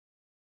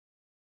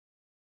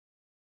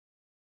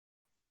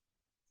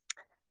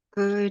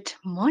Good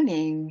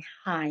morning.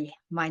 Hi,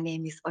 my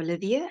name is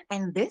Olivia,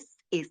 and this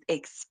is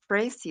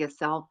Express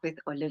Yourself with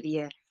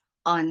Olivia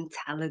on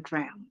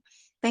Telegram.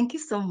 Thank you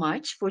so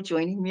much for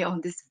joining me on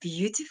this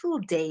beautiful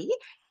day.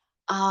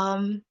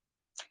 Um,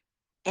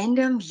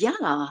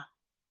 yeah,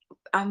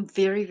 I'm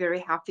very,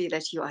 very happy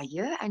that you are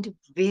here and a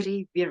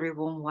very, very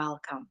warm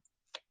welcome.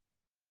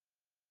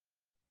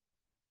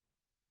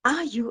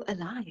 Are you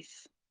alive?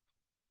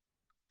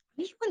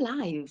 Are you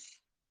alive?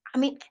 I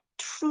mean,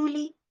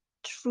 truly,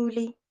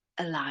 truly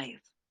alive.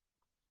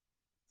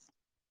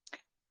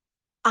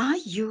 Are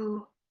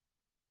you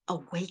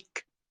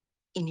awake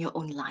in your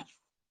own life?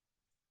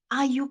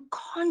 Are you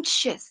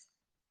conscious?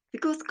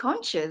 Because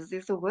conscious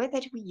is a word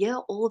that we hear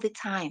all the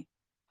time.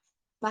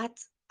 But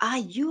are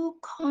you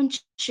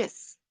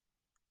conscious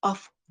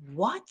of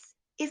what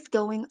is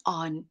going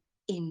on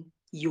in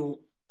your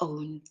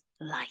own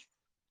life?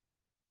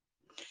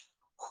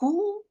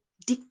 Who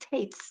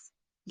dictates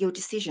your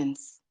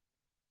decisions?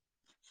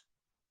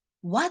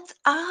 What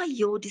are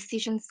your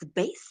decisions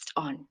based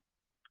on?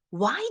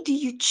 Why do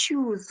you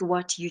choose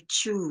what you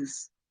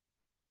choose?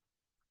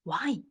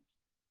 Why?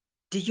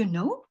 Do you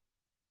know?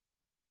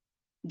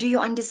 Do you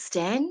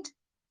understand?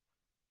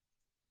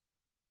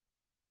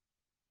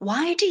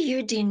 Why do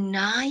you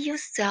deny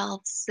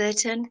yourself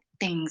certain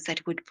things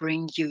that would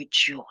bring you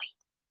joy?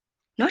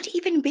 Not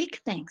even big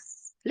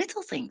things,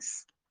 little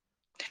things,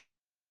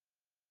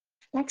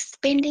 like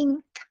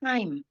spending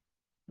time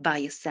by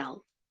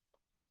yourself,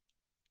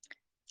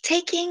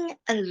 taking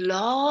a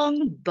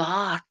long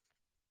bath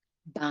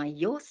by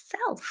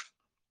yourself,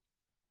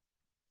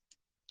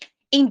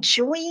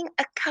 enjoying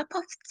a cup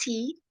of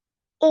tea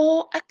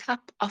or a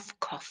cup of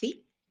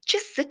coffee,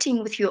 just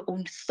sitting with your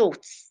own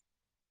thoughts.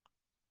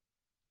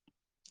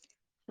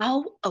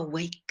 How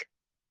awake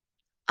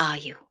are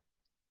you?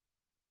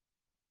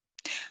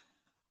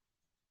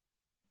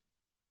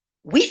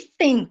 We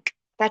think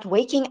that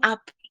waking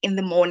up in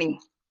the morning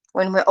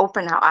when we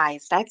open our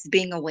eyes, that's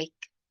being awake.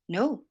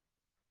 No,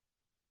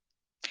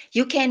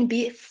 you can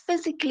be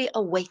physically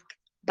awake,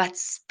 but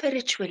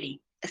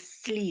spiritually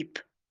asleep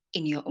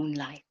in your own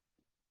life.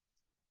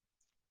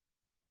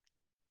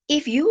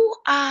 If you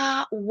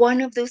are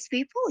one of those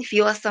people, if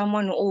you are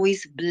someone who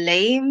always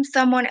blames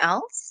someone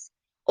else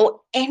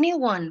or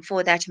anyone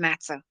for that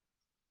matter,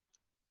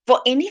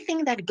 for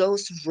anything that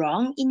goes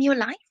wrong in your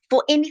life,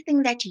 for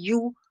anything that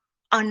you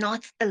are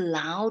not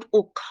allowed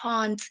or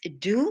can't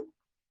do,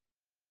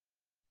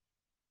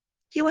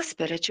 you are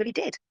spiritually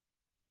dead.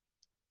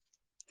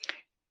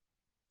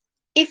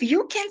 If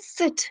you can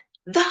sit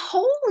the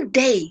whole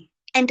day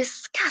and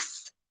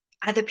discuss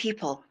other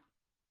people,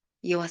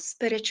 you are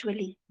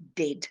spiritually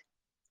dead.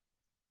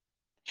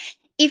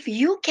 If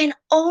you can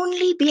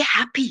only be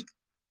happy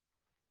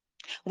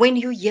when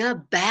you hear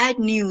bad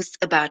news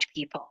about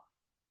people,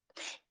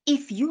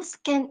 if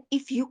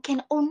you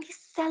can only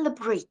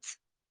celebrate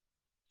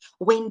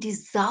when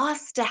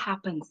disaster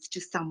happens to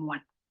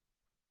someone,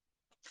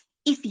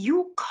 if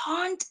you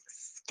can't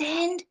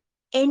stand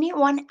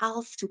anyone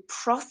else to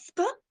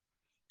prosper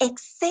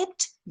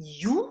except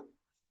you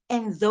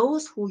and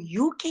those who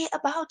you care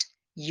about,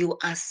 you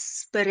are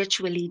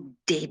spiritually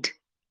dead.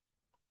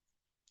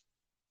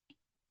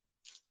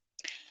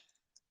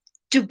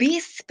 To be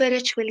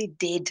spiritually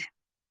dead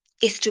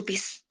is to be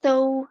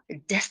so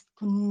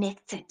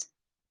disconnected,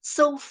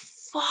 so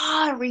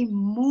far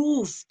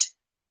removed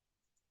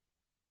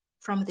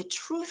from the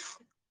truth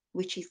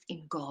which is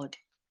in God.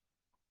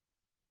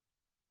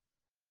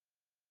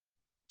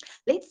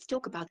 Let's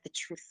talk about the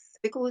truth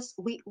because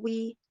we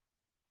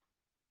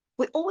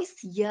always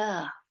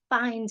hear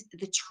find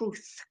the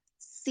truth,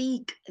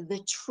 seek the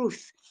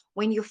truth.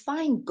 When you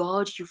find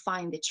God, you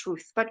find the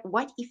truth. But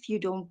what if you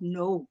don't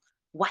know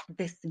what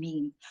this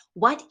means?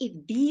 What if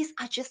these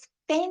are just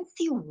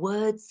fancy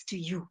words to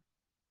you?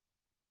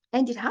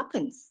 And it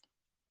happens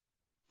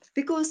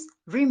because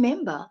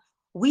remember,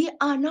 we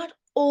are not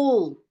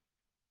all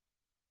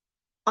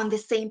on the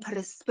same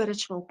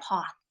spiritual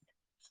path.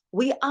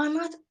 We are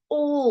not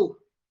all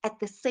at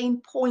the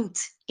same point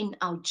in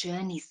our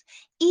journeys.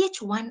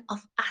 Each one of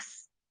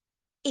us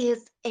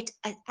is at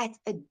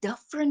a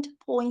different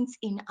point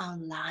in our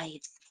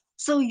lives.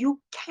 So you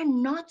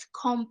cannot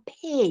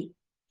compare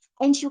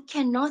and you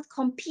cannot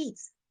compete.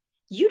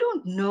 You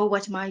don't know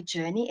what my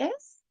journey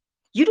is.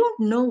 You don't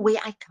know where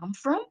I come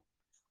from,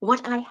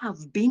 what I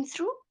have been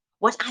through,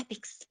 what I've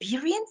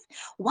experienced,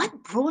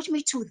 what brought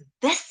me to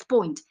this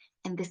point,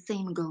 and the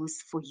same goes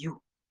for you.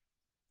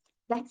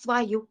 That's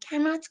why you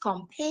cannot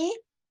compare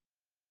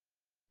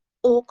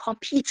or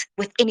compete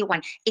with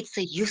anyone. It's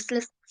a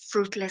useless,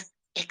 fruitless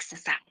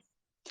exercise.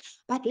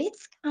 But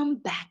let's come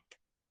back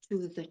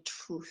to the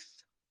truth.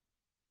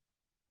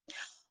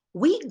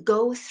 We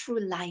go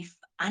through life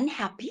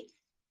unhappy,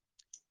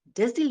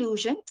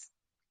 disillusioned,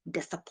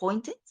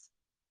 disappointed,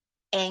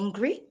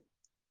 angry,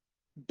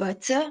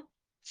 bitter,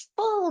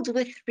 filled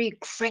with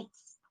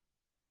regrets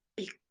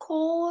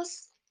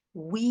because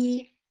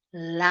we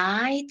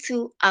lie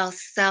to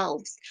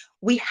ourselves.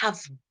 We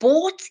have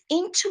bought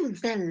into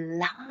the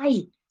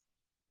lie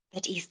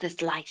that is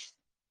this life.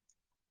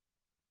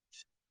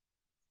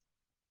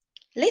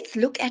 Let's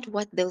look at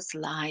what those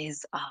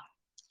lies are.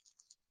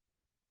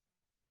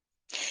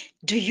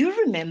 Do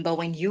you remember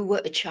when you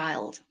were a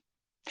child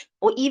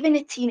or even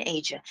a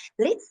teenager?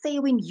 Let's say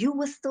when you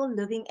were still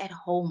living at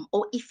home,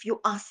 or if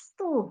you are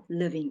still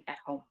living at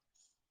home,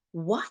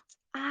 what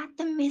are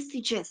the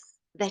messages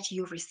that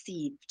you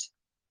received?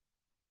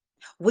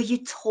 Were you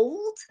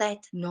told that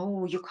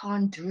no, you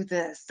can't do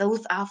this?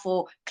 Those are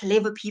for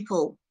clever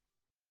people.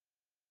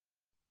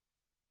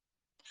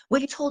 Were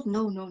you told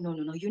no, no, no,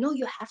 no, no? You know,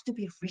 you have to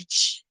be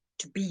rich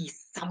to be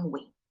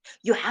somewhere.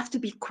 You have to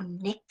be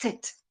connected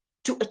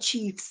to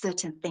achieve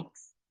certain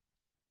things.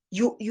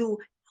 You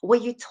were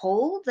you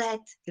told that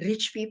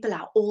rich people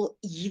are all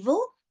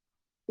evil?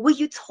 Were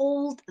you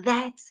told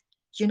that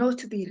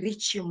to be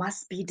rich you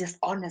must be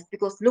dishonest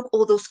because look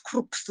all those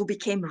crooks who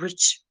became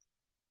rich?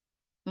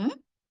 Hmm?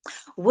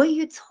 Were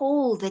you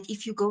told that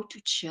if you go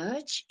to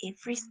church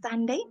every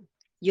Sunday,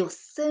 your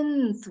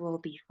sins will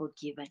be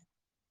forgiven?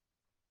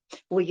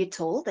 Were you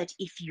told that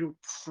if you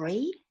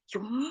pray, you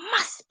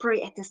must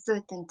pray at a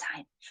certain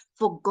time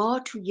for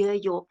God to hear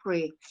your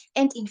prayer?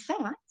 And in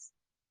fact,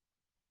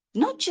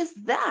 not just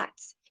that,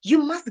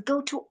 you must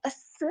go to a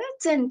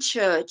certain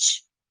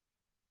church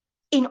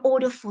in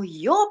order for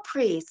your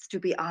prayers to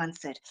be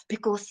answered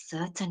because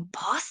certain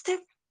pastors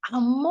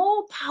are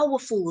more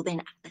powerful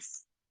than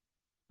others.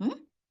 Hmm?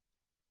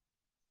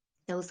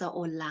 Those are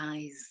all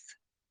lies.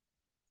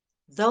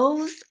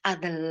 Those are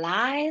the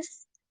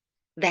lies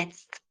that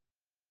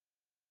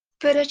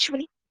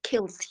spiritually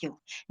kills you.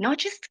 Not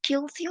just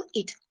kills you,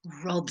 it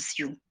robs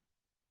you.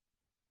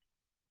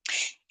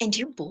 And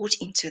you bought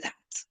into that.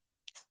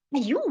 Are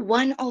you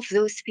one of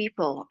those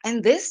people?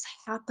 And this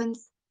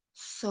happens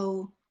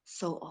so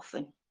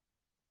often.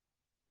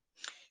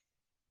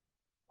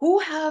 Who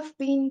have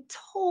been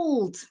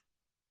told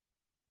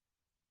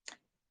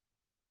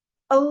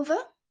over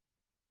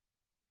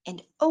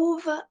and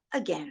over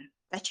again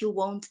that you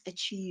won't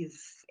achieve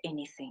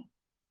anything.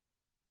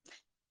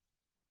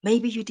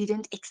 Maybe you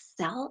didn't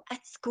excel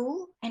at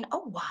school, and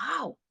oh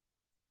wow,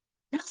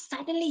 now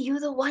suddenly you're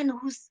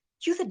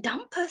the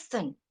dumb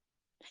person.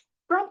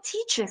 From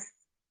teachers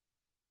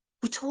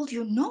who told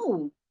you,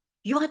 no,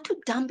 you are too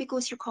dumb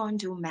because you can't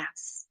do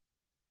maths.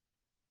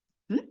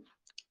 Hmm?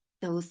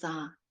 Those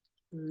are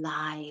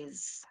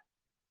lies.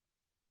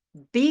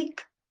 Big,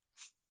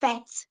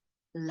 fat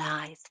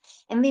lies.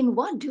 And then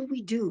what do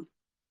we do?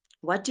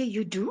 What do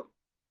you do?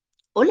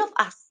 All of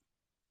us,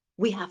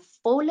 we have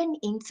fallen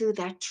into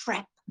that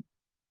trap.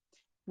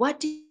 What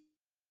do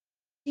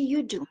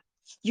you do?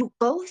 You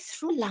go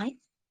through life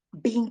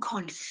being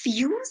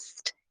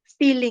confused,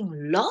 feeling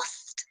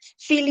lost,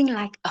 feeling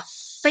like a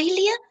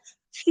failure,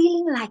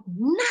 feeling like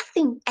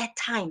nothing at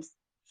times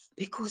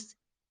because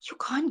you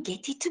can't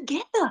get it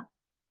together.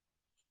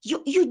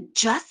 You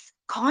just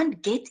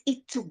can't get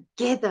it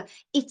together.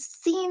 It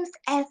seems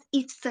as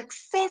if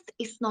success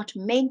is not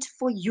meant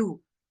for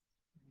you.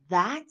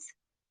 That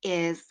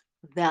is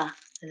the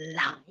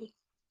lie.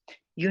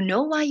 You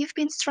know why you've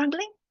been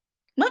struggling?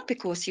 Not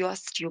because you are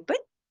stupid,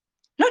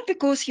 not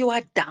because you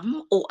are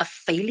dumb or a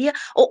failure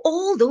or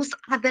all those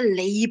other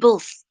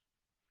labels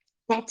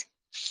that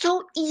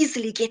so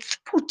easily gets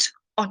put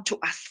onto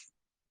us.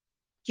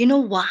 You know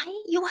why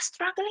you are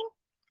struggling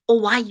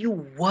or why you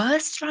were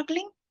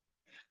struggling?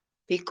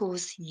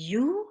 Because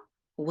you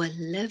were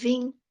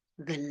living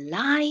the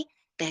lie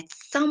that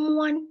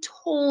someone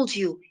told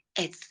you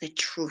it's the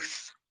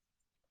truth.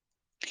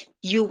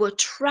 You were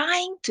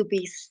trying to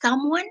be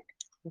someone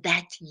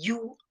that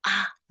you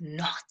are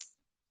not.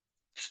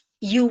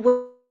 You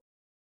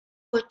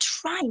were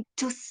trying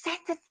to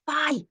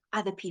satisfy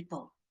other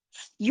people.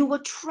 You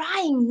were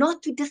trying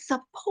not to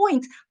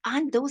disappoint.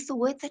 Aren't those the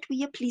words that we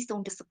hear? Please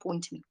don't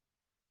disappoint me.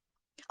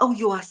 Oh,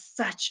 you are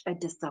such a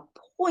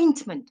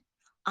disappointment.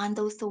 Aren't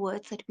those the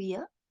words that we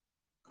hear?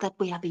 That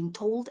we are being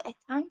told at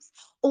times?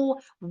 Or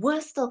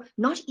worse still,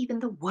 not even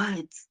the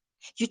words.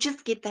 You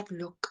just get that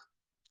look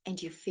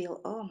and you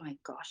feel, oh my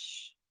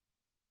gosh.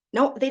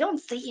 No, they don't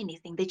say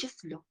anything. They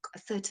just look, a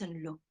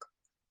certain look.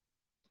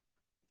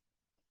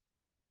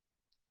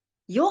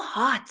 Your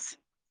heart,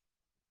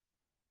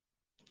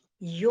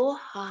 your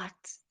heart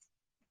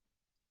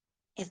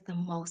is the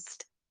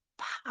most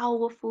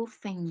powerful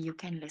thing you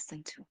can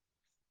listen to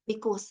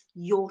because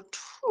your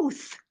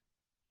truth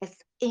is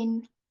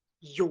in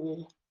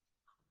your.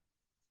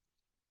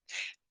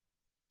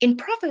 In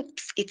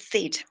Proverbs, it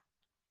says,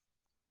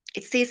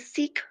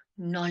 seek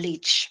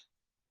knowledge,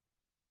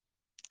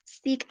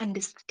 seek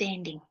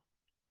understanding,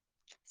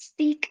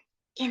 seek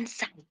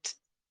insight,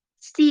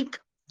 seek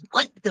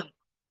wisdom.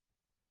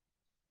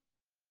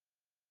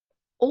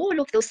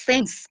 All of those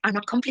things are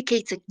not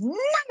complicated. None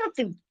of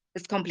them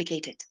is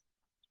complicated.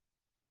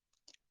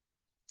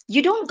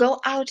 You don't go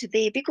out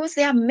there because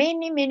there are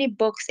many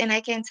books, and I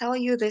can tell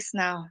you this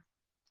now.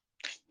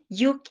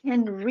 You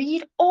can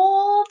read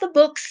all the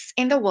books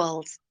in the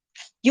world.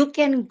 You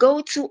can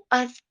go to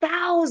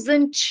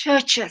 1,000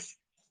 churches.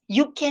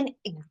 You can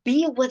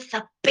be with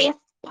the best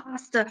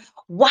pastor,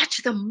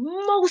 watch the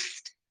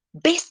most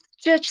best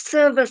church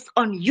service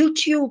on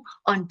YouTube,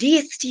 on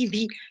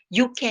DSTV.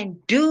 You can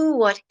do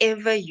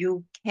whatever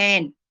you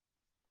can.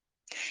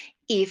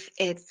 If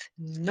it's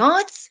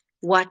not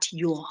what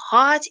your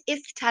heart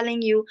is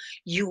telling you,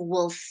 you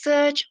will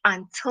search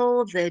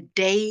until the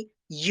day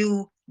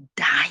you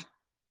die.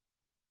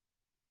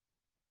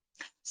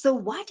 So,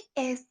 what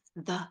is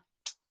the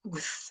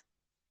truth?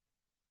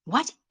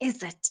 What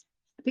is it?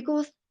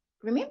 Because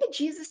remember,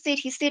 Jesus said,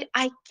 He said,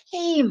 I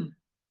came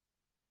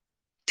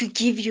to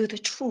give you the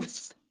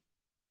truth.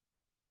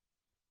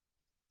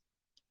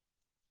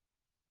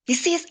 He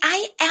says,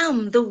 I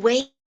am the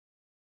way,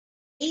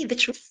 the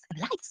truth, and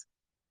the life.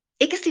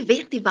 Ek is die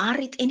weg, die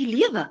waarheid en die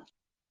lewe.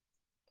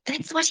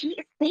 That's what He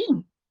is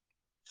saying.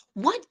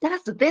 What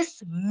does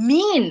this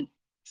mean?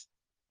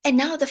 And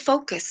now the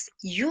focus,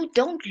 you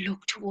don't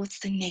look towards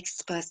the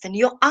next person.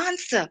 Your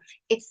answer,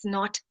 it's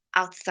not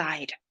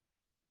outside.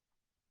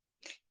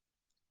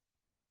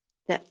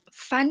 The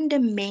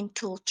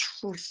fundamental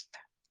truth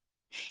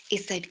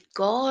is that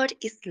God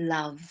is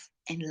love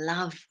and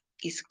love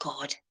is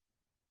God.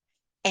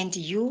 And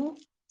you,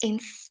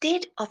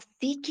 instead of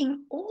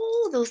seeking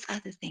all those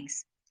other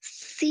things,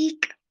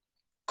 seek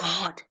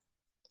God.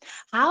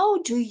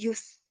 How do you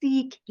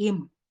seek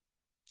Him?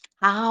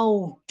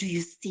 How do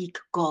you seek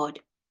God?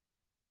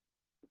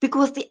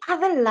 Because the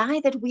other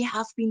lie that we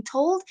have been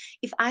told,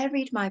 if I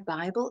read my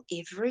Bible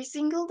every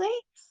single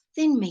day,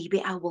 then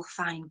maybe I will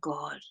find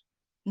God.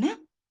 No,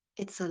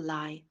 it's a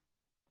lie.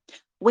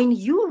 When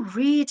you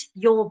read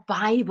your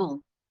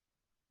Bible,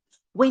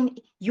 when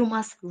you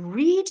must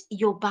read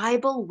your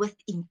Bible with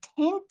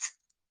intent,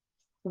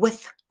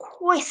 with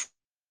questions,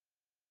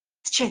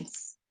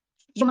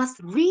 you must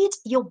read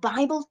your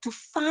Bible to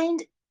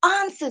find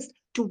answers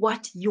to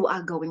what you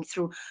are going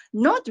through.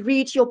 Not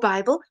read your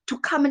Bible to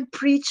come and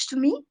preach to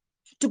me,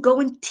 to go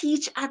and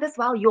teach others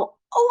while your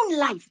own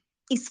life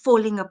is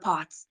falling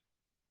apart.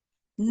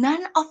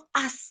 None of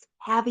us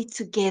have it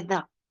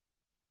together.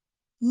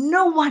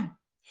 No one.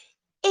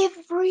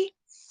 Every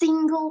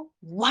single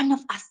one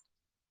of us,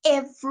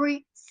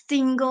 every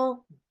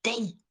single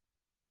day.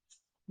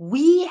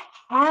 We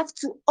have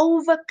to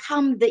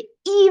overcome the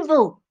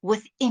evil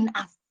within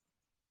us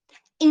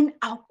in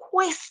our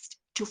quest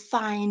to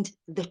find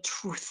the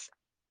truth.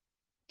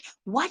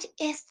 What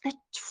is the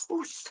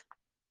truth?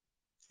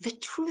 The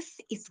truth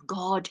is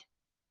God.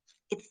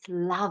 It's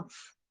love,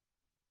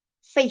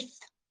 faith,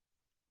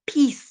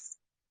 peace,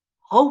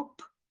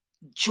 hope,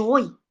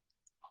 joy,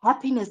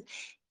 happiness.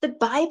 The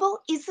Bible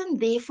isn't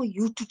there for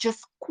you to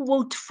just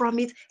quote from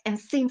it and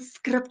send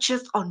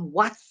scriptures on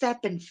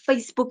WhatsApp and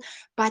Facebook,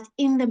 but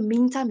in the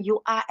meantime, you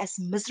are as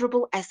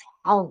miserable as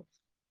hell.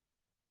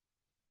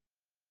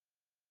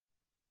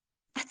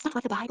 That's not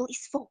what the Bible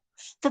is for.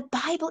 The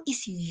Bible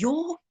is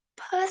your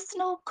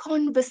personal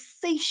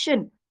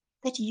conversation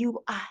that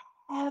you are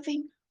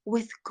having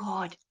with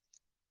God.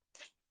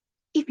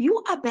 If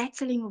you are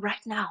battling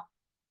right now,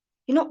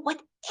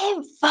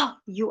 whatever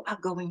you are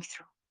going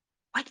through,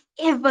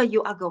 whatever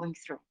you are going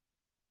through,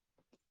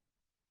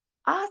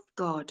 ask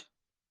God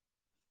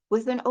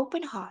with an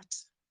open heart,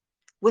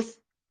 with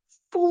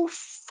full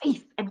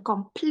faith and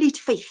complete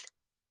faith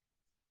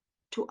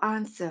to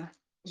answer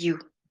you.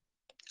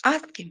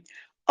 Ask Him.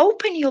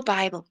 Open your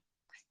Bible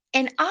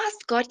and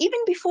ask God, even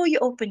before you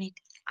open it,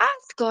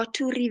 ask God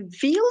to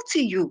reveal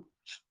to you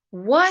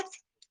what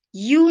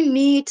you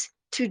need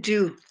to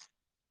do.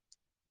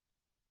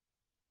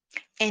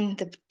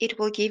 And it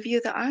will give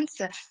you the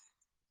answer.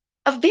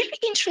 A very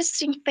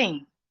interesting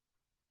thing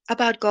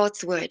about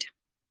God's Word,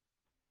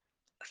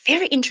 a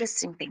very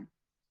interesting thing.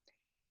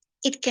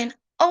 It can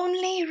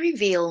only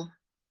reveal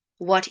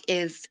what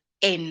is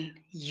in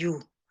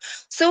you.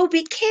 So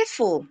be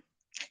careful.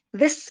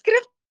 The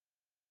scriptures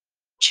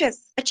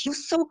that you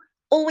so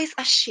always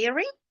are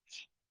sharing,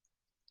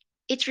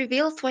 it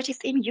reveals what is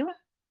in you.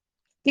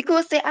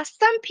 Because there are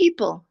some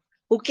people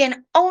who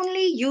can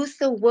only use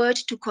the word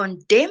to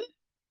condemn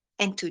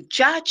and to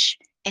judge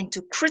and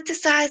to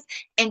criticize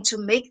and to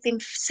make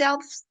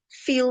themselves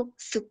feel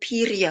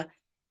superior.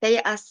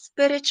 They are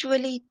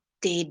spiritually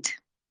dead.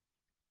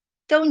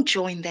 Don't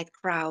join that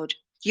crowd.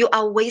 You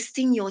are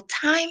wasting your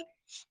time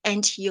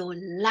and your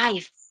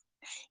life.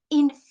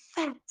 In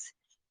fact,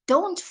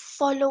 don't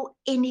follow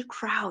any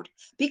crowd,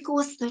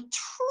 because the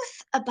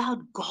truth about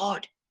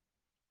God,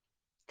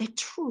 the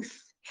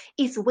truth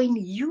is when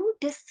you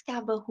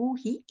discover who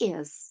He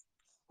is,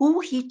 who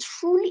He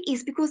truly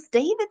is, because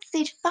David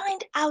said,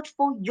 find out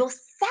for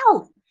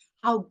yourself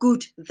how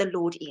good the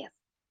Lord is.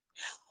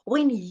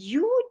 When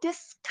you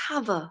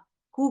discover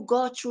who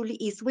God truly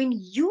is, when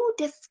you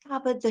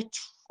discover the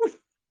truth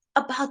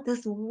about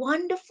this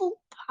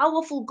wonderful,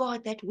 powerful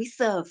God that we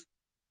serve,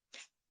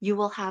 you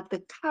will have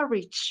the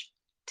courage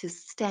to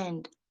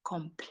stand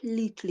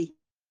completely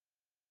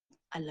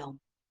alone.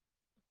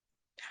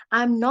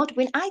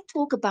 When I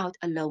talk about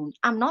alone,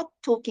 I'm not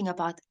talking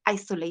about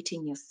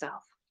isolating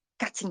yourself,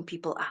 cutting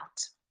people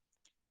out.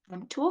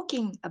 I'm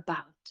talking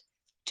about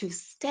to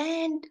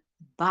stand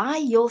by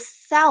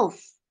yourself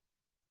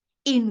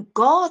in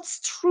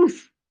God's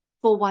truth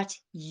for what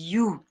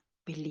you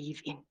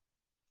believe in.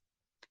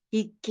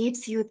 He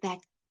gives you that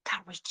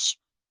courage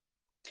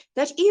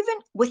that even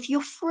with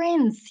your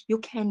friends, you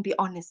can be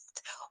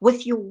honest.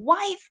 With your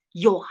wife,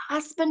 your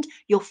husband,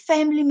 your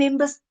family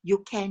members,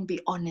 you can be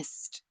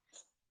honest.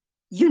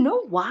 You know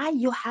why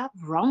you have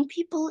wrong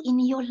people in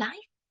your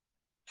life?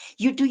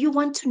 Do you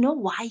want to know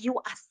why you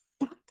are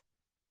stuck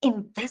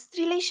in this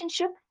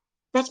relationship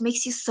that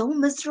makes you so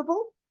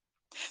miserable?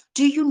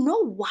 Do you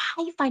know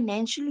why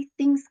financially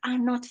things are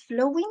not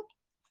flowing?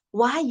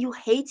 Why you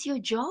hate your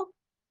job?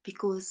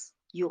 Because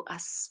you are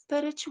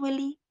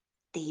spiritually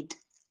dead.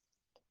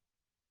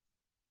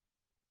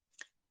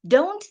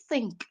 Don't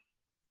think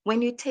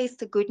when you taste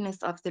the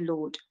goodness of the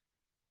Lord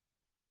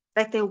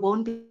that there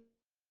won't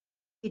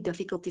be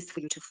difficulties for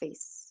you to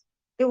face.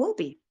 There will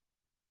be.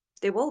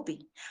 There will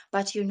be.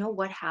 But you know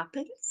what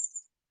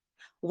happens?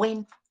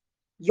 When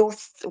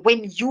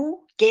when you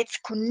get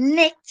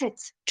connected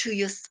to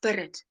your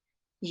spirit,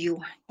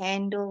 you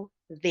handle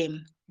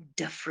them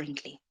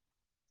differently.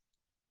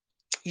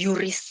 You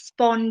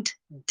respond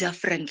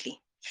differently.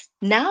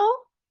 Now,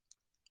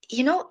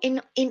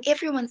 in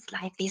everyone's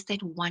life, there's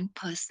that one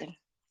person.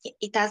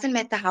 It doesn't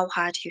matter how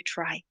hard you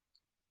try.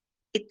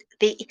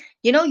 They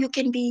you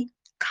can be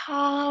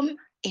calm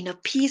in a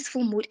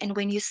peaceful mood, and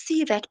when you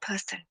see that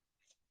person,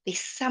 there's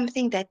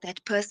something that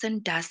that person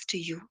does to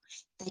you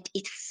that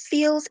it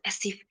feels as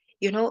if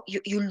you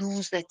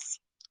lose it.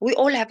 We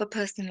all have a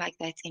person like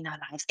that in our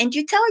lives, and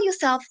you tell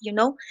yourself,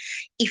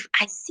 if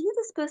I see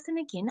this person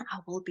again, I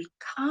will be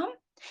calm,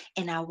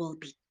 and I will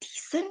be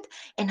decent,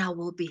 and I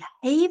will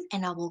behave,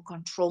 and I will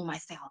control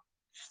myself.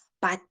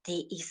 But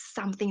there is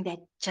something that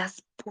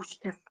just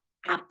pushes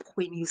up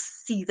when you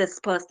see this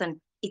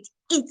person. It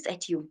eats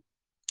at you.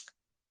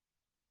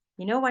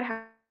 You know what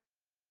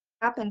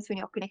happens when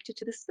you're connected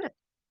to the spirit?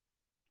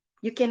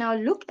 You can now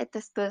look at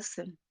this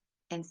person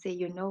and say,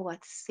 you know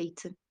what,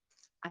 Satan,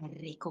 I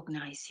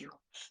recognize you.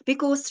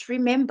 Because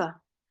remember,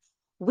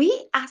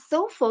 we are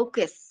so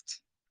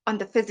focused on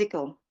the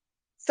physical,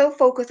 so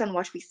focused on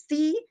what we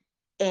see,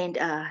 and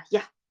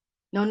yeah,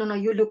 no, no, no,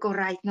 you look all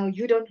right. No,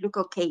 you don't look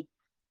okay.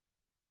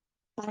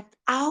 But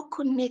our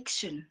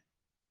connection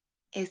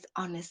is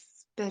on a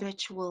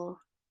spiritual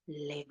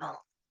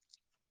level.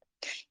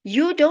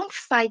 You don't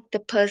fight the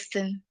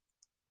person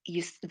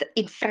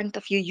in front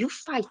of you, you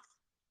fight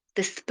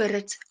the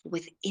spirit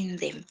within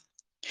them.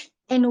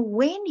 And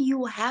when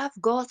you have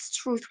God's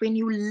truth, when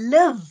you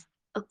live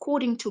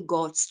according to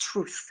God's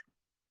truth,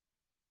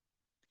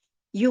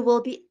 you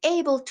will be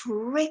able to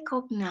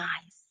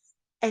recognize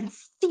and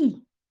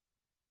see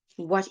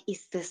what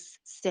is this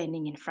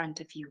standing in front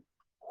of you?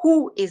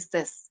 Who is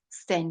this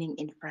standing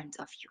in front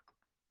of you?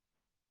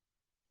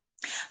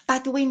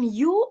 But when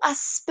you are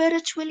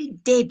spiritually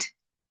dead,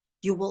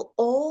 you will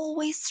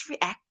always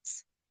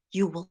react.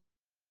 You will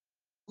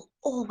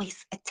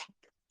always attack.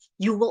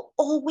 You will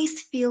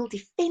always feel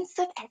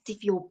defensive as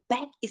if your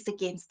back is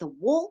against the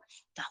wall.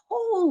 The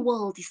whole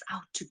world is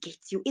out to get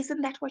you.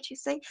 Isn't that what you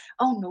say?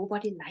 Oh,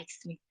 nobody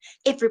likes me.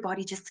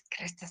 Everybody just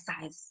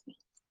criticizes me.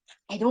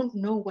 I don't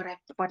know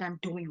what I'm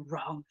doing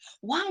wrong.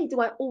 Why do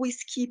I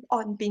always keep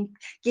on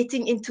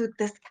getting into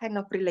this kind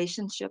of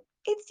relationship?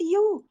 It's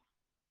you.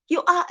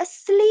 You are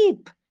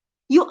asleep.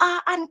 You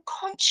are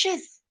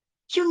unconscious.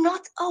 You're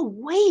not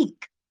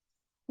awake.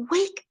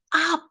 Wake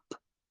up.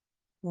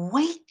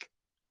 Wake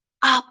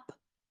up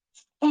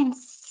and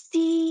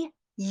see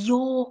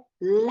your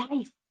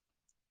life.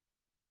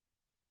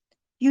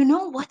 You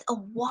know what a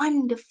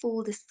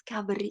wonderful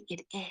discovery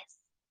it is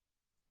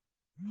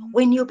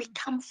when you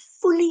become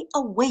fully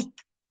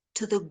awake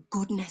to the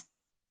goodness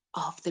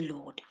of the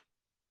Lord.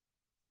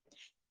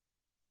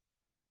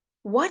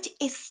 What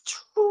is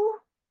true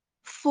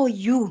for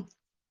you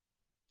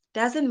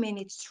doesn't mean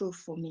it's true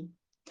for me.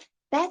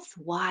 That's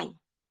why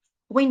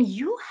when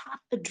you have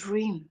a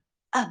dream,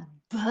 a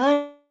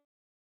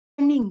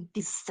burning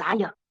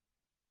desire,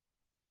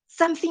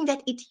 something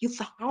that you've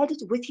had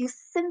it with you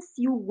since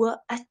you were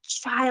a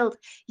child,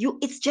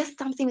 it's just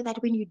something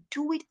that when you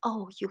do it,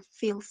 oh, you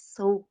feel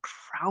so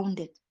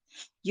grounded.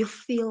 You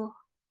feel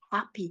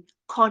happy,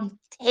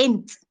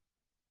 content.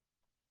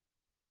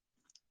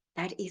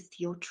 That is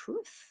your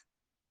truth.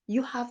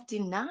 You have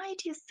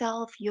denied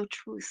yourself your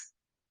truth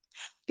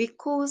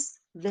because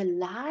the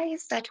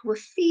lies that were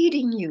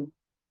feeding you,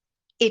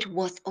 it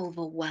was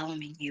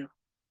overwhelming you.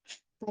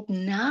 But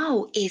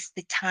now is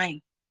the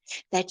time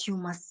that you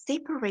must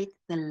separate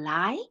the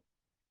lie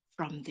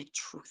from the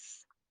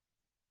truth.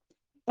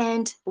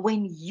 And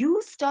when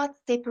you start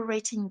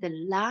separating the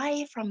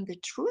lie from the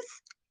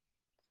truth,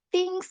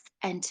 things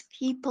and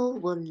people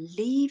will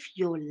leave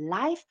your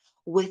life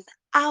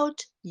without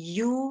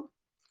you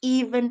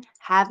even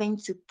having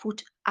to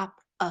put up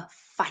a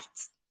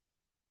fight.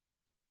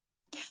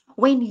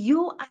 When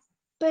you are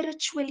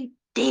spiritually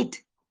dead,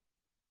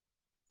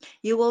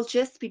 you will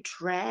just be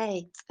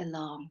dragged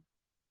along.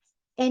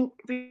 And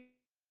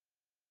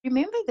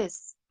remember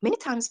this, many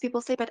times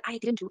people say, but I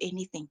didn't do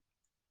anything.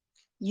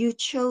 You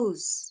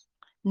chose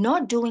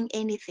not doing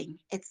anything.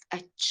 It's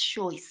a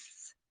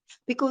choice.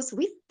 Because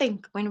we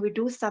think when we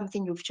do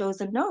something you've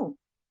chosen, no.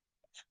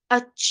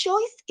 A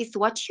choice is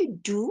what you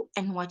do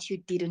and what you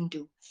didn't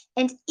do.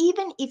 And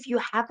even if you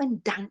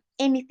haven't done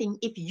anything,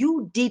 if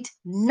you did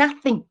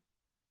nothing,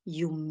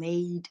 you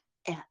made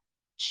a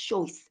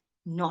choice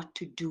not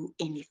to do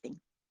anything.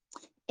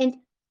 And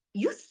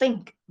you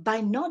think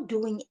by not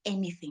doing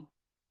anything,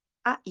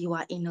 you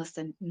are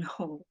innocent.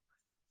 No.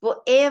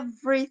 For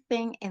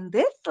everything in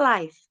this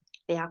life,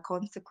 there are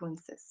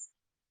consequences.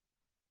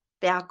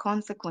 There are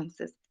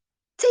consequences.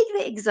 Take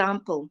the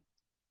example.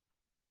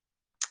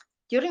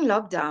 During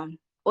lockdown,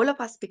 all of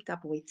us picked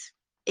up weight.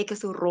 Ek is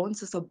so rond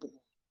soos 'n bol,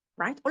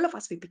 right? All of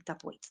us, we picked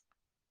up weight.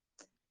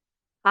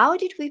 How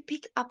did we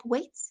pick up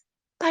weight?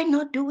 By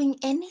not doing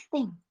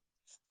anything.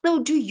 So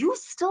do you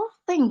still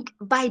think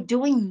by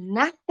doing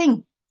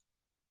nothing?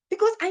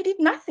 Because I did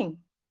nothing.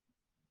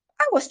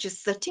 I was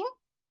just sitting.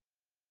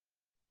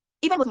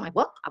 Even with my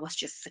work, I was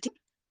just sitting.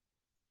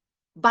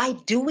 By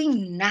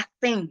doing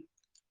nothing.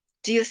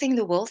 Do you think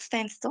the world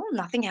stands still?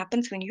 Nothing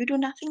happens when you do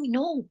nothing?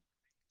 No.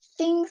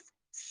 Things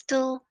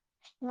still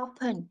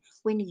happen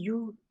when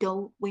you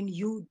do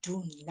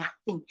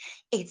nothing.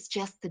 It's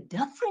just the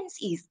difference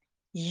is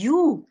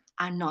you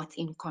are not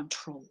in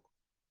control.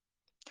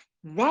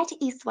 That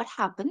is what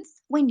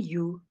happens when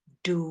you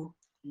do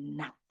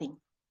nothing.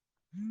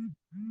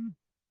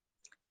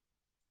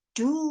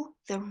 Do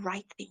the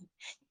right thing.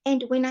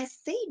 And when I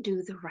say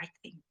do the right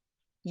thing,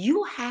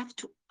 you have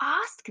to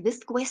ask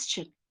this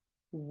question: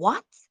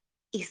 what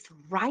is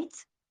right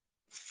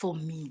for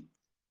me?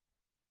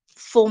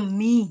 For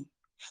me,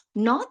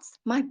 not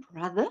my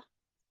brother,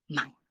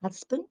 my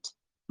husband,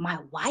 my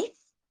wife,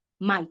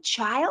 my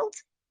child,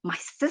 my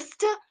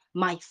sister,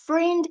 my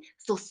friend,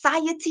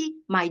 society,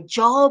 my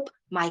job,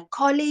 my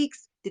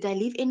colleagues. Did I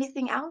leave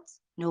anything out?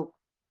 No,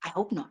 I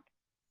hope not.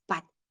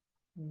 But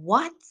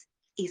what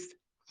is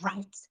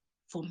right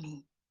for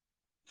me?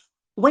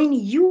 When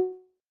you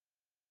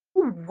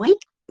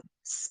wake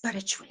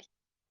spiritually,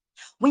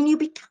 when you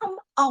become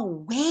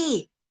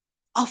aware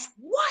of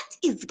what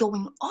is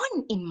going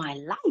on in my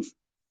life,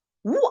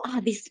 who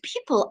are these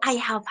people I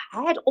have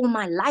had all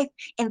my life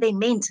and they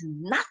meant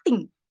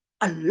nothing?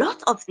 A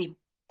lot of them.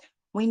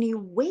 When you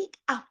wake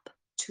up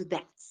to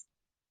that,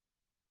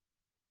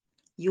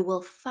 you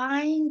will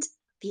find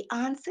the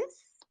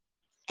answers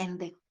and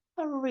the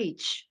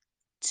courage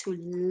to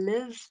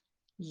live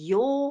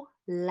your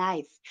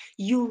life.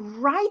 You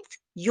write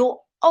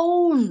your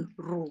own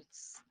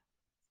rules.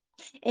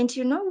 And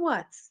you know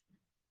what?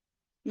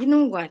 You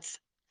know what?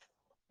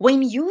 When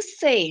we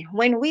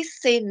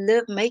say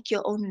live, make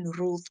your own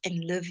rules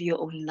and live your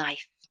own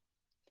life,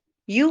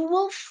 you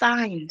will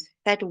find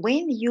that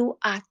when you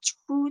are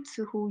true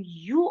to who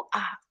you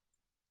are,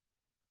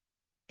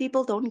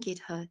 people don't get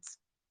hurt.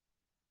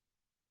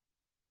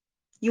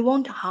 You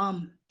won't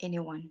harm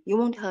anyone. You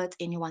won't hurt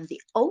anyone.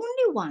 The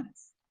only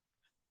ones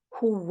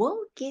who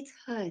will get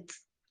hurt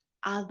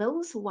are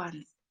those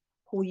ones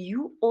who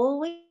you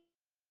always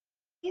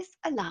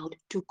allowed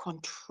to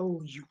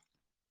control you.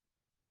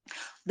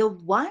 The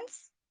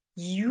ones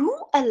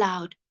you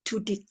allowed to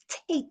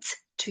dictate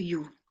to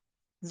you.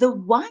 The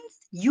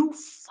ones you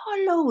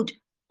followed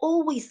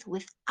always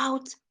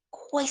without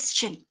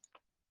question.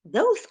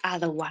 Those are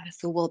the ones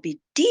who will be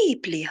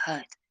deeply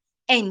hurt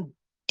and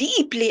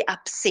deeply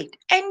upset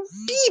and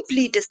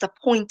deeply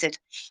disappointed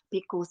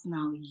because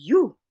now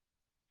you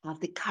have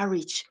the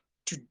courage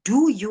to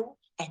do you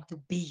and to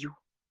be you.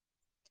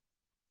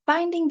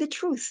 Finding the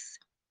truth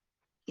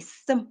is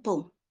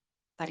simple,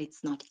 but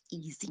it's not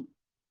easy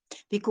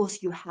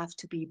because you have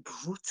to be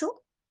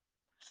brutal,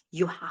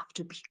 you have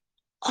to be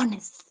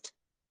honest.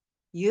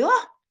 Yeah,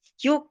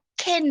 you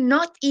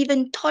cannot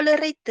even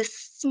tolerate the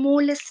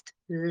smallest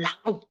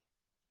lie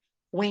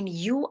when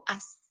you are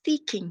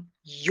seeking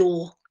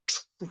your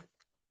truth.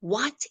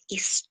 What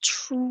is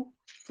true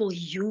for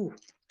you?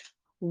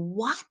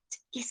 What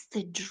is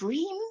the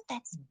dream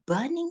that's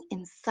burning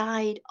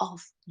inside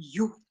of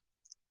you?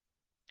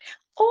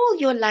 All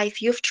your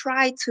life, you've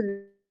tried to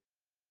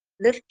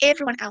live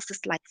everyone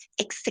else's life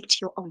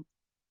except your own.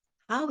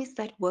 How is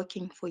that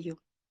working for you?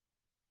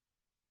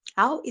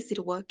 How is it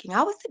working?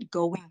 How is it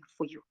going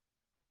for you?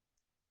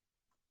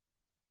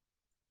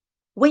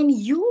 When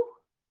you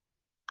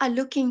are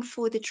looking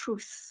for the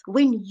truth,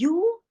 when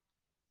you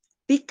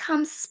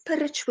become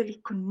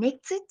spiritually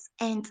connected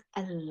and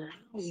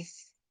alive,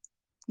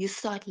 you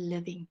start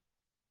living.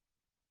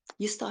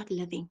 You start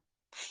living.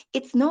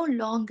 It's no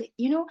longer,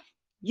 you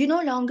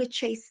no longer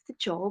chase the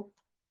job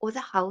or the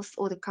house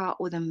or the car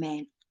or the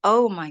man.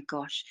 Oh my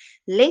gosh.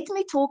 Let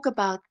me talk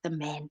about the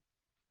man.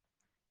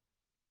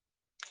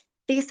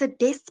 There's a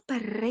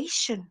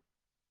desperation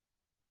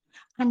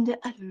under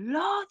a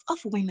lot of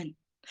women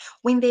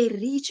when they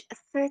reach a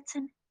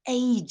certain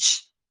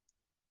age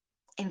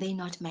and they're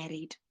not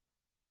married.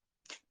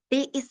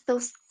 There is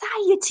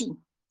society,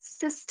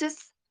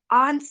 sisters,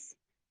 aunts,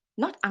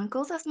 not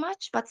uncles as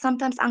much, but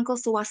sometimes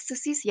uncles who are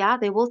sissies, yeah,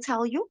 they will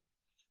tell you.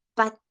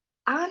 But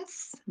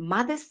aunts,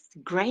 mothers,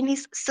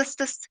 grannies,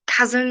 sisters,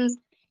 cousins,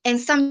 and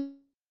sometimes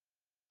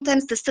even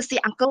sometimes the sissy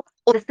uncle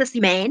or the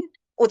sissy man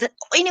or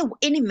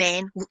any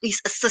man who is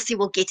a sissy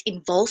will get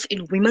involved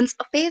in women's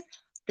affairs.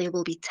 They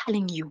will be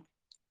telling you,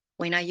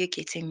 when are you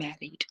getting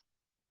married?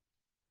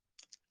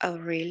 Oh,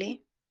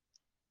 really?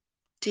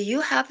 Do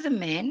you have the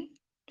man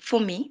for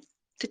me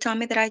to tell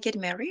me that I get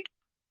married?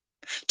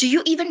 Do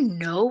you even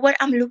know what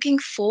I'm looking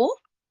for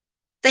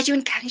that you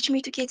encourage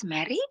me to get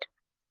married?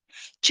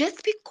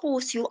 Just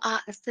because you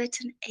are a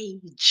certain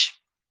age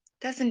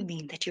doesn't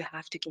mean that you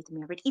have to get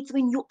married. It's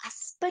when you are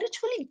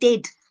spiritually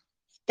dead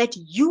that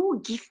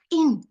you give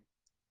in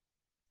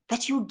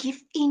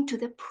to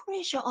the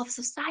pressure of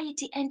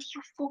society and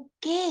you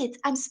forget.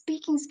 I'm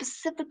speaking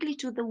specifically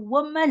to the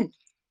woman.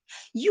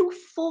 You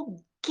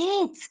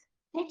forget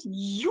that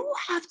you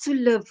have to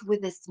live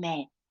with this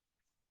man.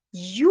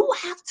 You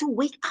have to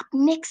wake up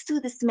next to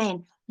this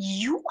man.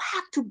 You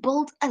have to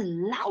build a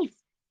life,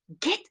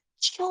 get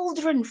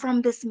children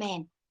from this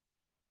man.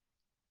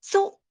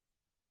 So,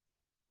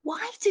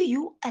 why do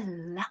you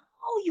allow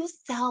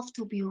yourself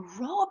to be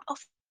robbed of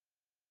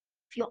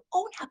your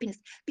own happiness?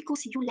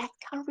 Because you lack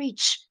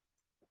courage.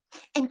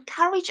 And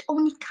courage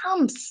only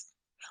comes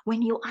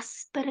when you are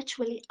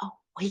spiritually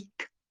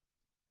awake.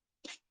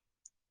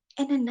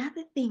 And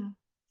another thing,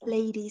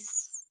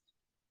 ladies,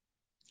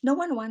 no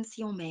one wants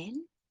your man.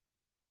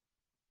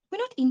 We're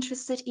not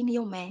interested in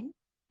your man.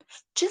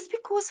 Just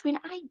because when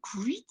I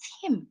greet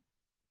him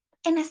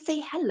and I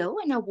say hello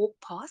and I walk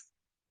past,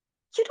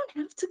 you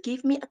don't have to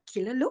give me a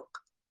killer look.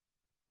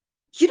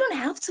 You don't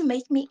have to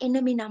make me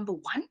enemy number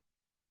one.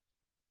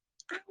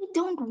 I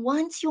don't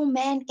want your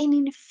man, and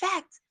in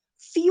fact,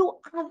 few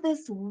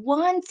others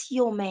want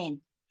your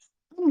man.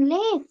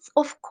 Unless,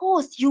 of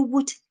course, you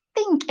would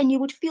think and you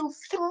would feel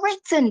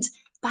threatened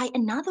by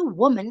another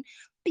woman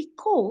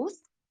because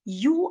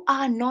you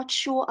are not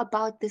sure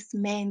about this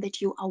man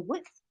that you are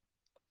with.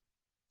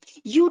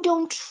 You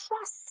don't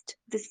trust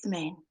this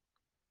man.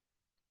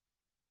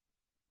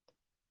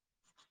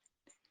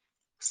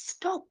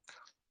 Stop.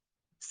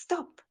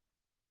 Stop.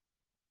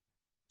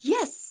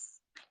 Yes.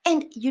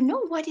 And you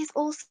know what is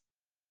also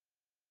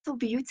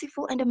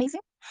beautiful and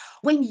amazing?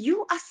 When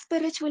you are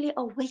spiritually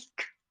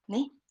awake,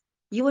 né?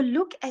 You will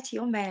look at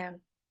your man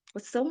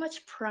with so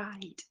much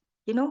pride,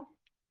 you know?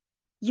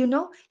 You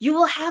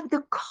will have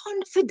the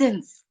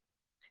confidence,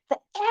 the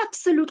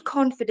absolute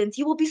confidence.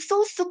 You will be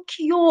so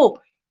secure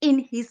in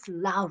his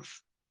love.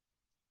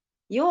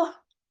 You,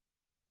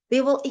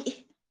 they will,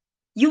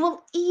 you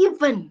will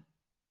even,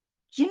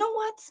 you know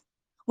what?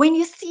 When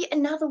you see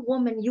another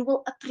woman, you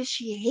will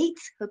appreciate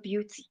her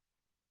beauty.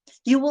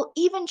 You will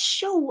even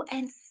show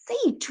and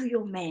say to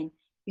your man,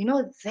 you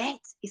know, that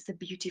is a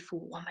beautiful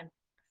woman.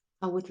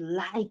 I would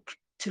like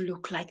to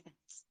look like that.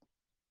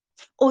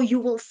 Or you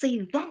will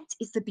say, that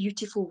is a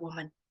beautiful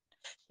woman.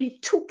 She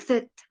took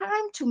the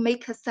time to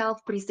make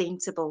herself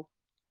presentable.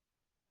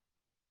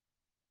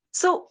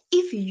 So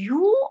if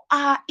you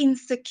are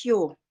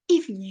insecure,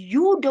 if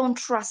you don't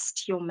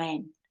trust your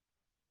man,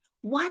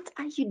 what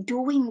are you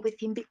doing with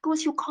him?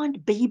 Because you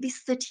can't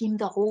babysit him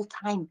the whole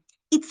time.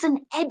 It's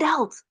an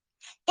adult.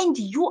 And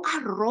you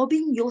are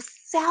robbing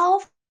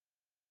yourself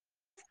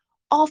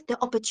of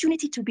the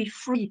opportunity to be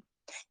free.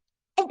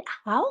 And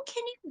how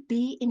can you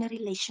be in a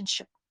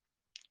relationship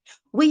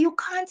where you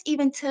can't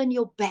even turn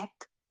your back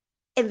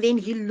and then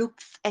he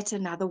looks at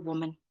another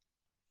woman?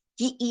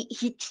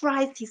 He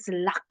tries his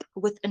luck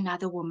with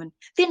another woman.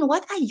 Then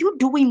what are you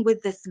doing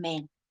with this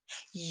man?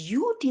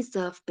 You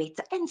deserve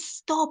better. And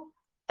stop.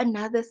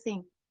 Another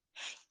thing,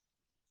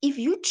 if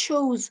you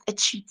chose a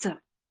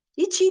cheater,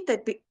 he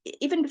cheated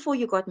even before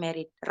you got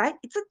married, right?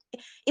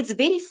 It's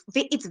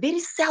very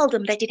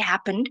seldom that it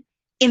happened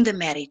in the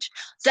marriage.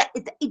 So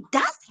it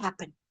does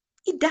happen.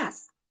 It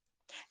does.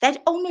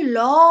 That only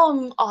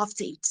long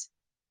after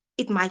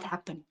it might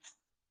happen.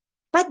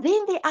 But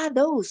then there are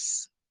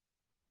those,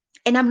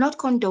 and I'm not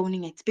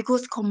condoning it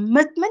because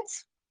commitment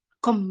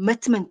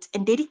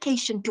and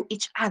dedication to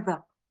each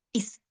other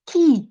is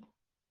key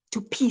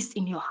to peace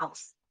in your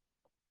house.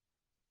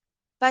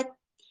 But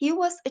he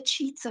was a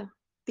cheater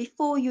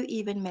before you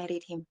even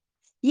married him.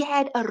 He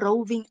had a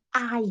roving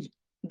eye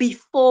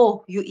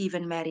before you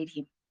even married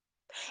him.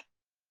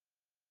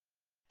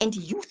 And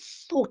you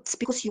thought,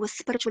 because you were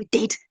spiritually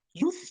dead,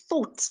 you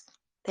thought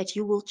that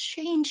you will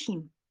change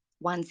him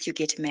once you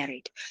get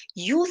married.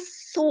 You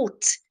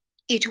thought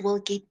it will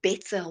get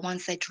better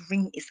once that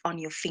ring is on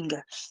your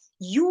finger.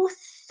 You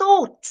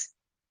thought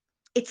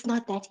it's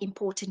not that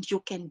important, you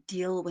can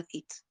deal with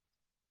it.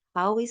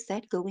 How is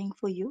that going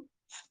for you?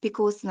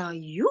 Because now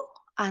you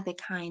are the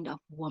kind of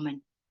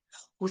woman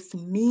who's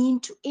mean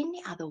to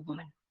any other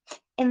woman.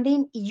 And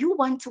then you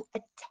want to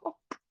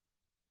attack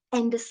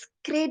and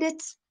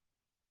discredit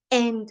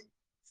and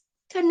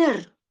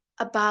skinner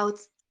about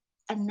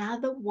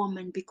another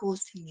woman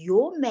because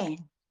your man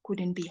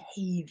couldn't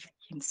behave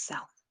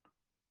himself.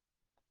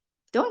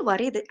 Don't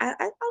worry,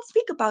 I'll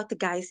speak about the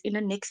guys in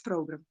the next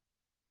program.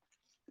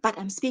 But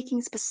I'm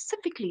speaking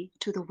specifically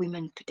to the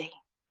women today.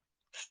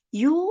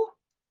 You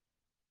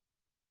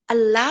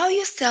allow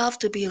yourself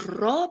to be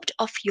robbed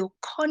of your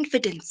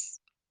confidence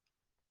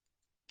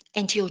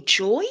and your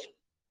joy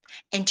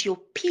and your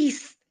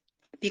peace,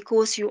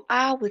 because you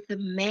are with a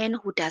man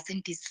who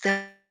doesn't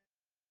deserve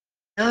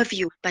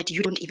you, but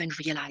you don't even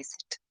realize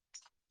it.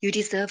 You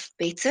deserve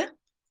better,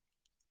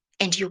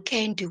 and you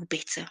can do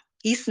better.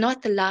 He's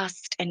not the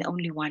last and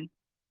only one,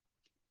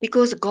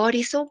 because God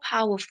is so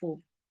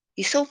powerful.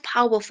 He's so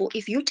powerful.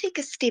 If you take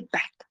a step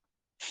back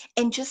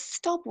and just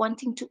stop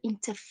wanting to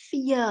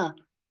interfere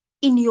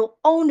in your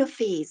own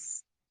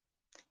affairs,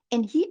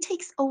 and He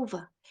takes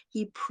over,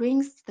 He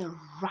brings the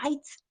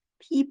right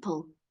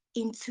people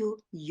into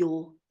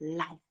your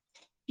life.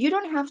 You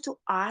don't have to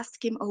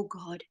ask Him, oh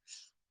God,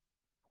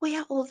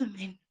 where are all the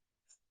men?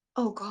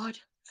 Oh God,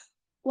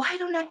 why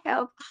don't I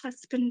have a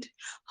husband?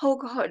 Oh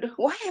God,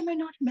 why am I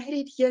not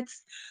married yet?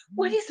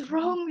 What is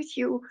wrong with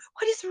you?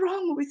 What is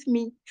wrong with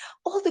me?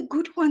 All the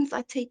good ones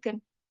are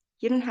taken.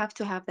 You don't have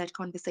to have that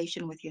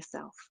conversation with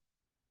yourself.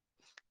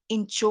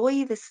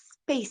 Enjoy the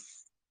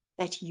space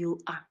that you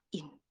are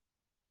in.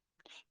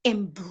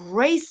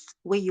 Embrace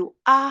where you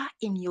are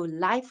in your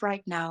life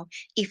right now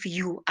if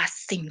you are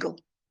single.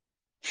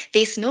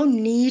 There's no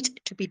need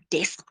to be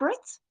desperate.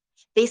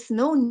 There's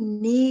no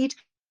need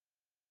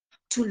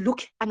to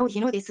look. I know,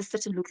 there's a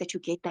certain look that you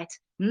get that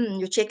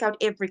you check out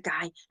every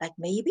guy, like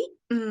maybe,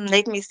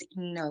 let me see.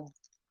 No.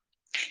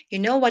 You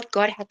know what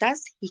God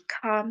does? He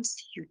calms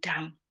you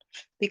down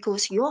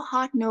because your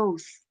heart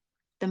knows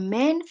the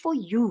man for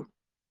you,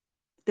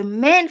 the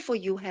man for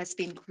you has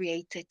been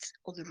created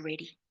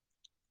already.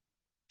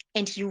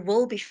 And you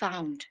will be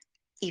found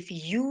if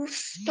you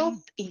stop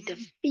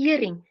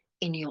interfering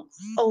in your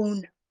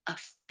own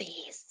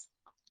affairs.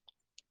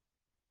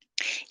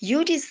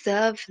 You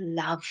deserve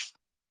love.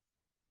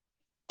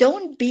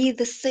 Don't be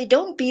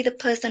the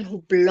person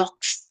who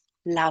blocks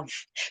love.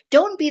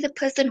 Don't be the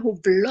person who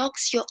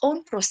blocks your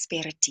own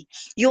prosperity,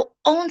 your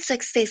own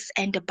success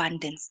and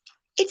abundance.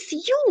 It's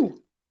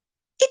you.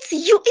 It's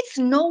you. It's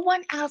no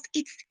one else.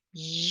 It's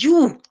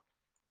you.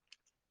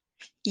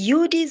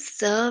 You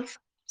deserve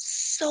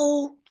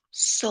so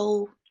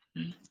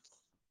much.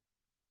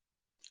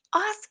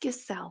 Ask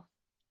yourself,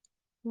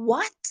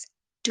 what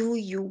do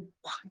you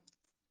want?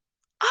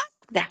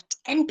 Ask that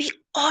and be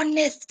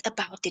honest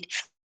about it.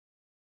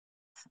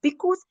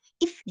 Because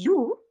if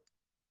you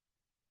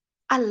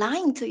are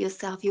lying to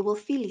yourself, you will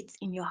feel it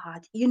in your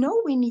heart. You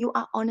know, when you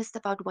are honest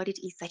about what it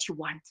is that you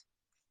want,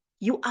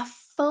 you are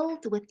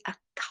filled with a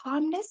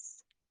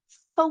calmness,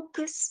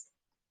 focus,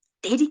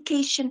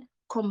 dedication,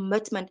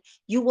 commitment.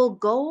 You will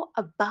go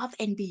above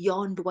and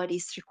beyond what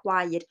is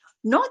required.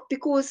 Not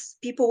because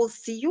people will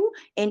see you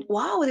and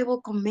wow, they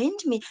will commend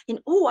me and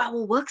oh, I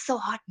will work so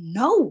hard.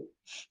 No,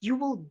 you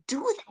will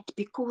do that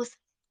because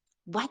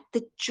what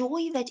the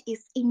joy that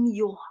is in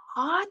your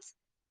heart,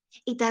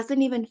 it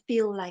doesn't even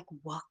feel like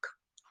work.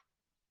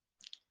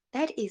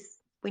 That is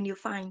when you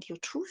find your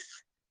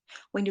truth,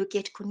 when you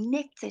get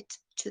connected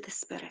to the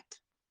Spirit.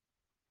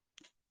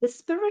 The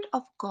Spirit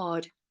of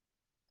God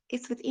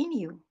is within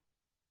you,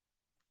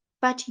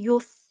 but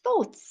your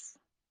thoughts,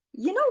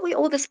 you know where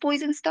all this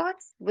poison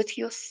starts? With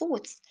your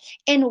thoughts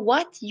and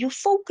what you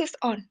focus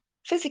on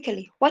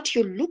physically, what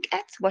you look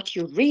at, what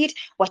you read,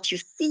 what you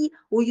see,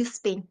 who you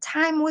spend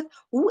time with,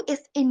 who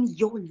is in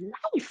your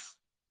life.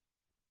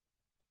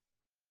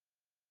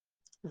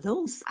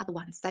 Those are the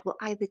ones that will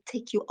either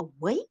take you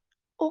away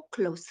or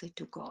closer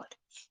to God.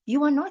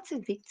 You are not a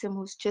victim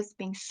who's just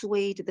being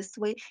swayed this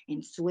way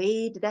and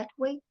swayed that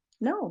way.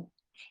 No,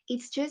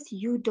 it's just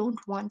you don't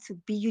want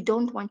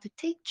to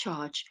take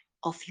charge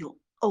of your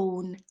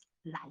own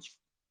life.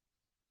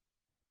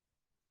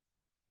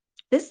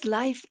 This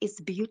life is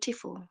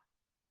beautiful.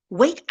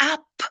 Wake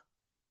up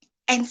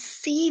and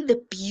see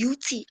the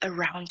beauty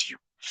around you.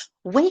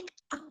 Wake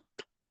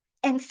up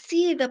and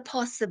see the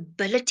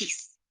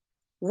possibilities.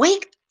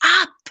 Wake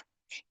up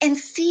and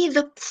see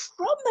the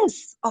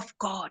promise of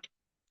God.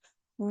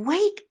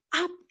 Wake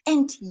up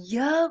and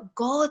hear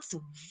God's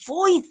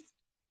voice.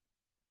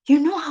 You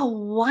know how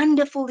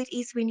wonderful it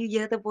is when you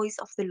hear the voice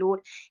of the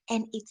Lord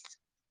and it's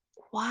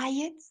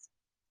quiet,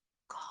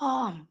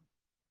 calm,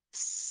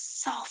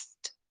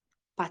 soft,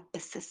 but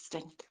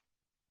persistent.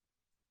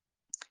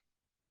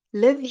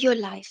 Live your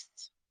life.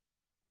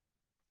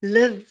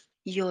 Live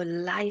your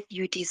life.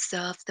 You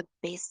deserve the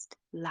best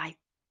life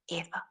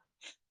ever.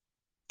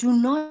 Do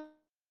not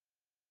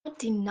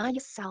deny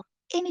yourself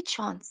any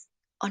chance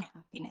on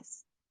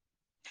happiness.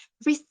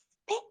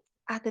 Respect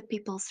other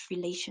people's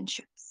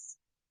relationships.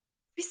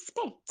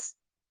 Respect.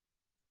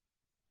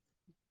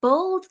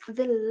 Build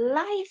the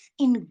life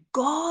in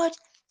God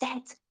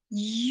that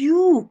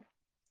you,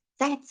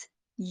 that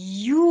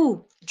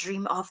you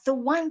dream of, the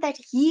one that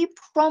He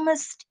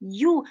promised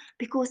you,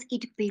 because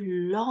it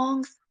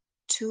belongs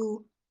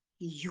to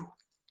you.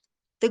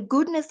 The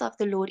goodness of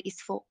the Lord is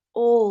for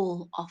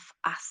all of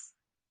us.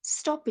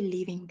 Stop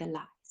believing the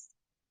lies.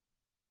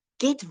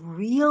 Get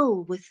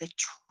real with the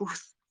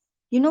truth.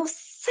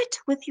 Sit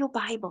with your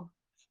Bible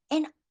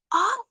and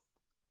ask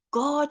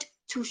God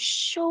to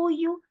show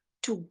you,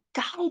 to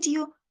guide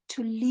you,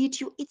 to lead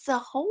you. It's a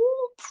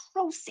whole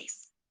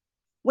process.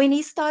 When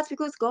he starts,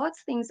 because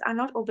God's things are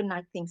not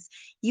overnight things,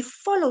 he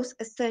follows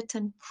a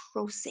certain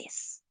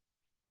process.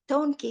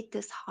 Don't get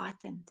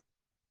disheartened.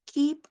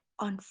 Keep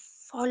on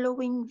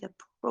following the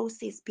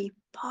process, be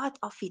part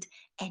of it,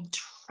 and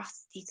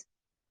trust it.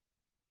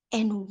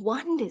 And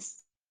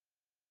wonders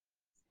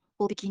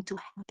will begin to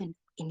happen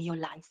in your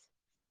life.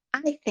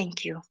 I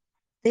thank you.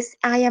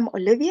 I am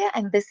Olivia,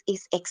 and this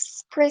is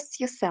Express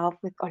Yourself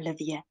with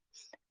Olivia.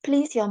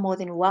 Please, you're more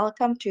than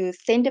welcome to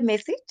send a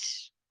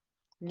message,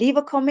 leave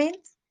a comment,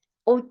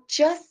 or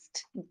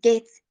just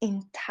get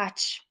in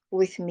touch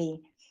with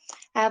me.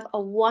 Have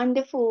a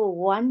wonderful,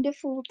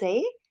 wonderful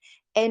day.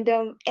 And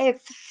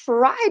it's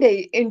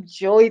Friday.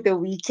 Enjoy the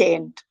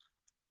weekend.